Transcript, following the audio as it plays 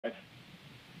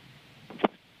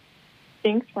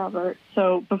Thanks, Robert.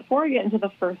 So before I get into the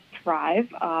first drive,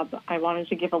 I wanted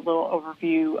to give a little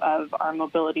overview of our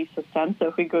mobility system. So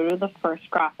if we go to the first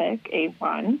graphic,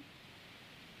 A1,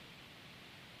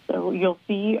 so you'll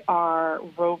see our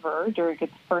rover during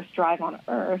its first drive on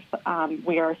Earth.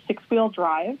 We are a six-wheel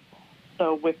drive,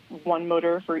 so with one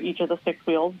motor for each of the six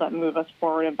wheels that move us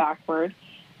forward and backward.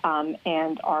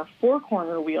 And our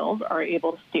four-corner wheels are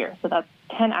able to steer. So that's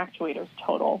 10 actuators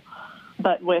total.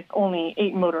 But with only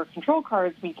 8 motor control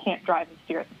cards, we can't drive and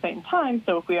steer at the same time.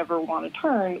 So if we ever want to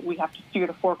turn, we have to steer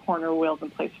the four-corner wheels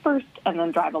in place first and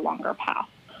then drive a longer path.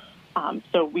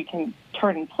 So we can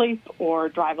turn in place or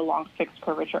drive along fixed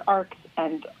curvature arcs,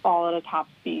 and all at a top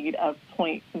speed of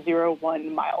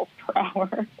 0.01 miles per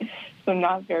hour. So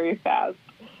not very fast.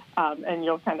 And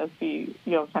you'll kind of see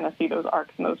those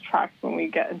arcs and those tracks when we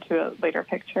get into a later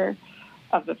picture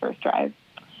of the first drive.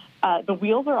 The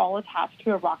wheels are all attached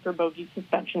to a rocker bogie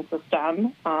suspension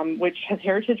system, which has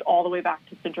heritage all the way back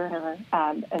to Sojourner.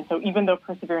 And so even though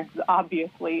Perseverance is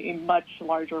obviously a much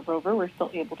larger rover, we're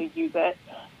still able to use it.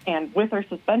 And with our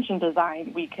suspension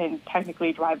design, we can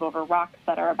technically drive over rocks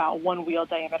that are about 1 wheel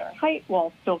diameter in height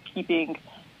while still keeping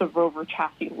the rover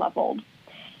chassis leveled.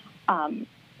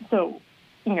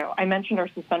 I mentioned our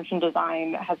suspension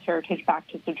design has heritage back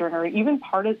to Sojourner. Even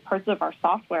parts of our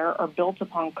software are built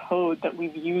upon code that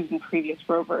we've used in previous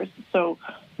rovers. So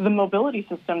the mobility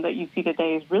system that you see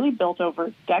today is really built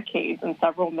over decades and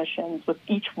several missions, with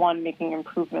each one making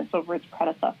improvements over its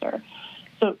predecessor.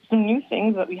 So some new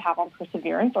things that we have on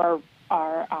Perseverance are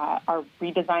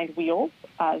redesigned wheels.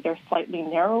 They're slightly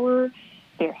narrower,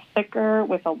 they're thicker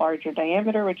with a larger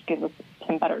diameter, which gives us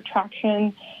some better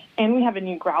traction. And we have a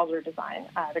new grouser design.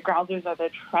 The grousers are the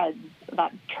treads,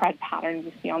 that tread pattern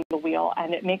you see on the wheel,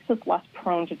 and it makes us less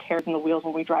prone to tears in the wheels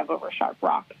when we drive over sharp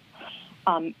rocks.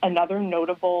 Another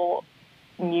notable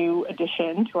new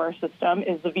addition to our system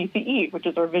is the VCE, which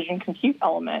is our vision compute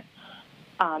element.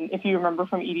 If you remember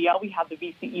from EDL, we had the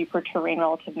VCE for terrain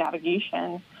relative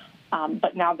navigation.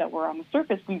 But now that we're on the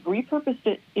surface, we've repurposed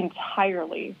it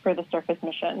entirely for the surface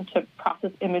mission to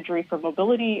process imagery for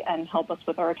mobility and help us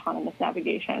with our autonomous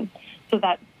navigation. So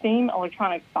that same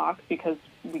electronics box, because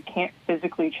we can't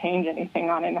physically change anything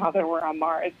on it now that we're on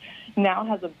Mars, now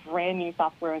has a brand new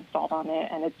software installed on it,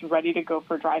 and it's ready to go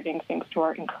for driving thanks to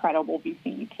our incredible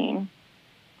VCE team.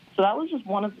 So that was just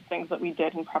one of the things that we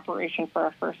did in preparation for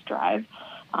our first drive.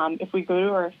 If we go to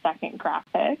our second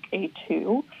graphic,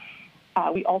 A2,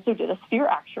 we also did a sphere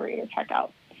actuator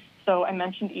checkout. So I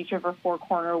mentioned each of our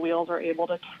four-corner wheels are able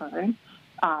to turn.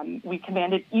 We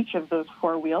commanded each of those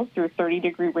 4 wheels through a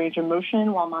 30-degree range of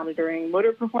motion while monitoring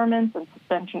motor performance and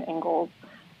suspension angles.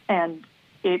 And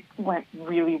it went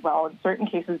really well. In certain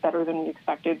cases, better than we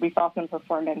expected. We saw some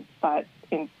performance, but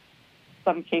in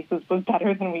some cases was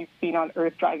better than we've seen on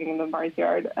Earth driving in the Mars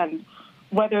yard. And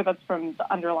whether that's from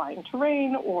the underlying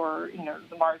terrain or,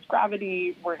 the Mars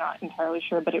gravity, we're not entirely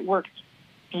sure, but it worked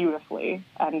beautifully,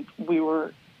 and we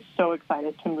were so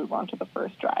excited to move on to the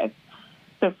first drive.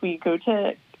 So if we go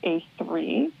to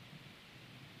A3,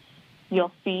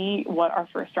 you'll see what our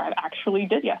first drive actually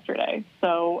did yesterday.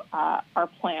 So our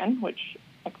plan, which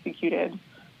executed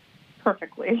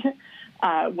perfectly,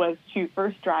 was to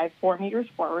first drive 4 meters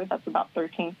forward, that's about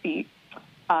 13 feet,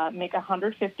 make a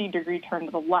 150-degree turn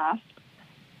to the left,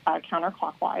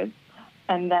 counterclockwise,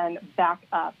 and then back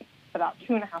up about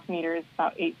 2.5 meters,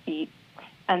 about 8 feet.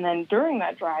 And then during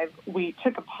that drive, we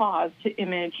took a pause to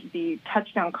image the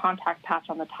touchdown contact patch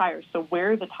on the tires. So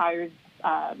where the tires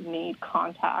made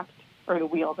contact, or the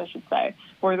wheels, I should say,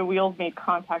 where the wheels made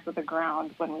contact with the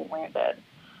ground when we landed.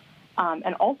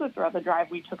 And also throughout the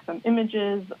drive, we took some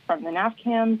images from the nav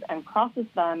cams and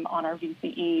processed them on our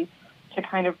VCE to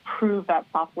kind of prove that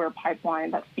software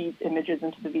pipeline that feeds images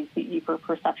into the VCE for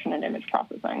perception and image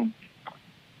processing.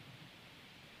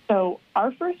 So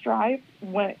our first drive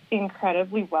went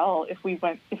incredibly well. If we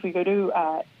go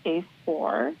to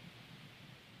A4,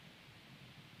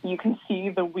 you can see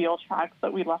the wheel tracks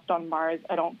that we left on Mars.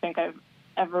 I don't think I've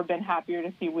ever been happier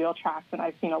to see wheel tracks, and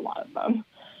I've seen a lot of them.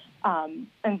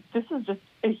 And this is just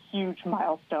a huge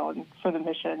milestone for the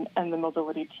mission and the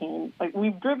mobility team. Like,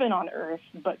 we've driven on Earth,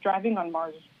 but driving on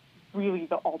Mars is really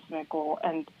the ultimate goal.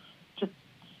 And just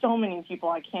so many people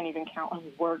I can't even count have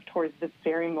worked towards this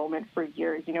very moment for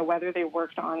years. Whether they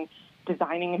worked on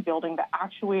designing and building the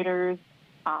actuators,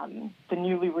 the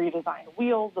newly redesigned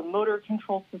wheels, the motor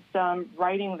control system,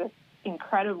 writing this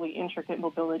incredibly intricate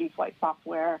mobility flight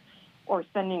software, or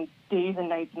spending days and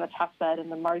nights in the test bed in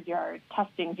the Mars yard,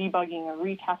 testing, debugging, and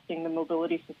retesting the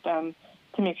mobility system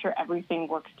to make sure everything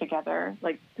works together.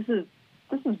 Like, this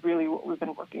is really what we've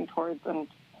been working towards, and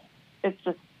it's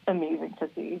amazing to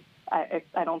see.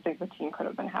 I don't think the team could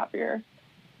have been happier.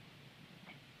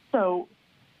 So,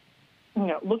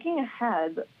 looking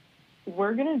ahead,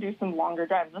 we're going to do some longer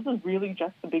drives. This is really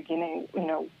just the beginning.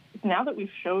 Now that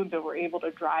we've showed that we're able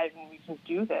to drive and we can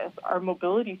do this, our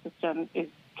mobility system is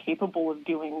capable of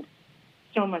doing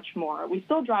so much more. We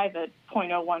still drive at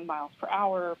 0.01 miles per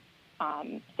hour,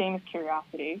 same as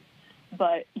Curiosity,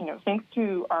 but thanks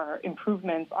to our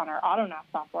improvements on our AutoNav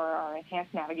software, our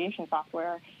enhanced navigation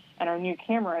software, and our new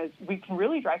cameras, we can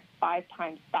really drive 5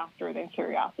 times faster than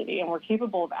Curiosity, and we're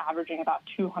capable of averaging about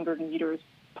 200 meters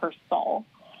per stall.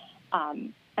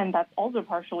 And that's also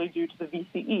partially due to the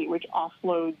VCE, which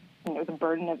offloads the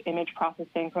burden of image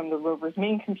processing from the rover's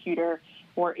main computer.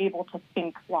 We're able to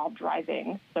think while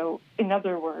driving. So in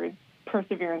other words,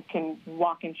 Perseverance can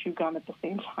walk and chew gum at the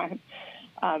same time,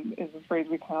 is a phrase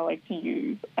we kind of like to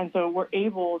use. And so we're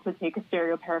able to take a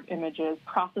stereo pair of images,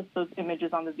 process those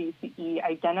images on the VCE,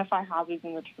 identify hazards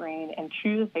in the terrain, and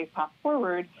choose a safe path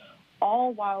forward,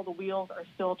 all while the wheels are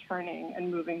still turning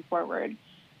and moving forward.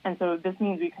 And so this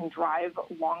means we can drive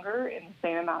longer in the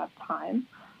same amount of time,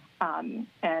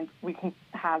 and we can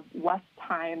have less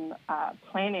time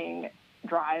planning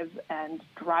drives and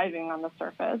driving on the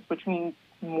surface, which means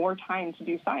more time to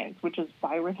do science, which is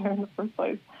why we're there in the first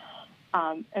place.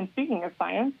 And speaking of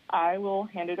science, I will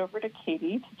hand it over to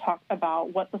Katie to talk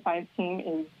about what the science team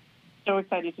is so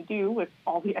excited to do with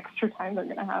all the extra time they're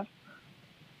going to have.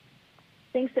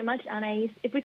 Thanks so much, Anais. If we